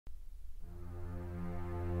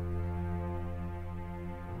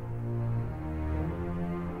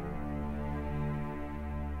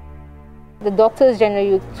The doctors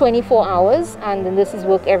generally work 24 hours and the nurses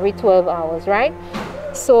work every 12 hours, right?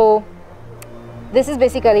 So this is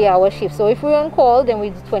basically our shift. So if we're on call, then we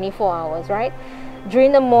do 24 hours, right?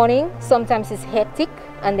 During the morning, sometimes it's hectic,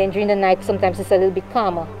 and then during the night, sometimes it's a little bit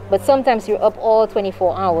calmer. But sometimes you're up all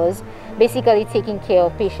 24 hours, basically taking care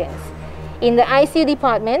of patients. In the ICU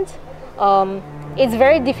department, it's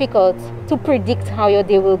very difficult to predict how your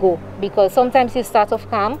day will go, because sometimes you start off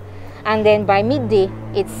calm, and then by midday,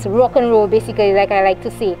 it's rock and roll, basically, like I like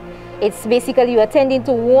to say. It's basically you're attending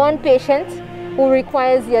to one patient who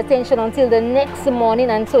requires the attention until the next morning,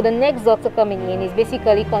 and so the next doctor coming in is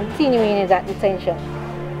basically continuing in that attention.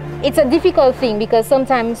 It's a difficult thing because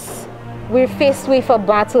sometimes we're faced with a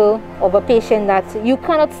battle of a patient that you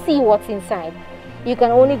cannot see what's inside. You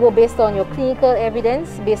can only go based on your clinical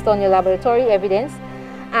evidence, based on your laboratory evidence,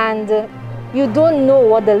 and you don't know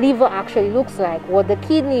what the liver actually looks like, what the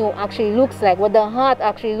kidney actually looks like, what the heart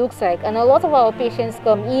actually looks like. And a lot of our patients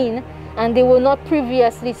come in and they were not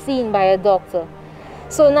previously seen by a doctor.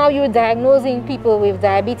 So now you're diagnosing people with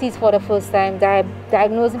diabetes for the first time,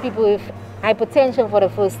 diagnosing people with hypertension for the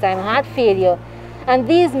first time, heart failure, and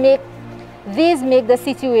these make the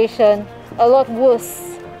situation a lot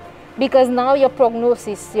worse, because now your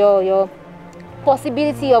prognosis, your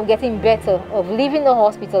possibility of getting better, of leaving the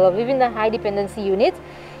hospital, of leaving the high dependency unit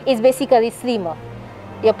is basically slimmer.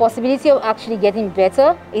 Your possibility of actually getting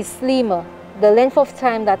better is slimmer. The length of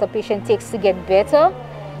time that a patient takes to get better,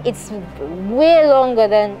 it's way longer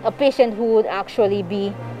than a patient who would actually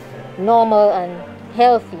be normal and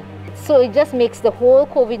healthy. So it just makes the whole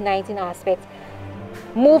COVID-19 aspect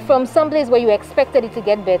move from some place where you expected it to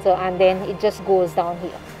get better, and then it just goes down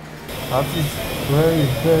here. That is very,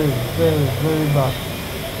 very, very, very bad.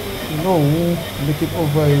 You know who make it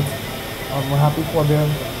over it. I'm happy for them.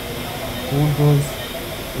 Who does?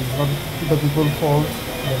 It's not the people's fault.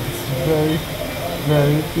 But it's very,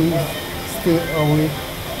 very, please stay away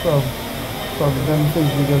from them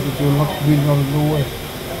things, because it will not bring you nowhere.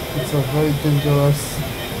 It's a very dangerous.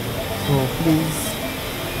 So please,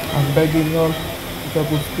 I'm begging you all, if I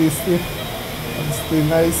could stay safe and stay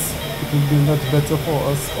nice, it will be much better for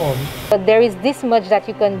us all. But there is this much that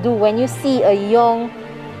you can do when you see a young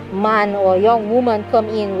man or a young woman come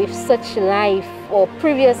in with such life or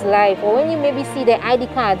previous life, or when you maybe see their ID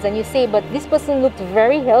cards and you say, but this person looked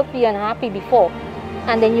very healthy and happy before,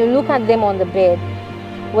 and then you look at them on the bed.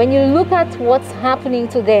 When you look at what's happening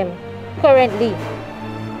to them currently,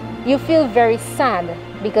 you feel very sad,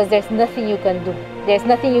 because there's nothing you can do. There's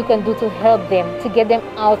nothing you can do to help them, to get them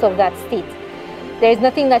out of that state. There's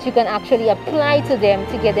nothing that you can actually apply to them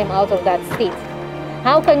to get them out of that state.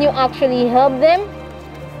 How can you actually help them?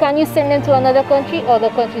 Can you send them to another country? Other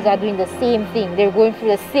countries are doing the same thing. They're going through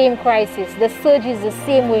the same crisis. The surge is the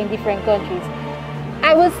same way in different countries.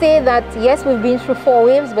 I would say that yes, we've been through 4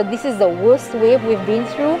 waves, but this is the worst wave we've been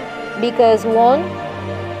through, because 1,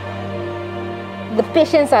 the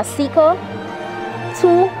patients are sicker.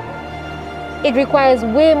 2, it requires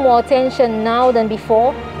way more attention now than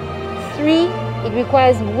before. 3, it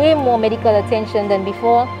requires way more medical attention than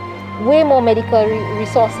before, way more medical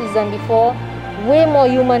resources than before, way more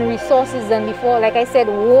human resources than before. Like I said,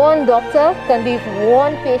 one doctor can be with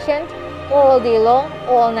one patient all day long,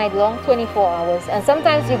 all night long, 24 hours. And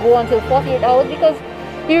sometimes you go until 48 hours because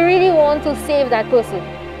you really want to save that person.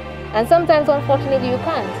 And sometimes, unfortunately, you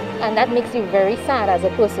can't. And that makes you very sad as a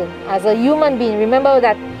person, as a human being. Remember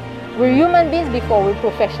that we're human beings before we're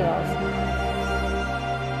professionals.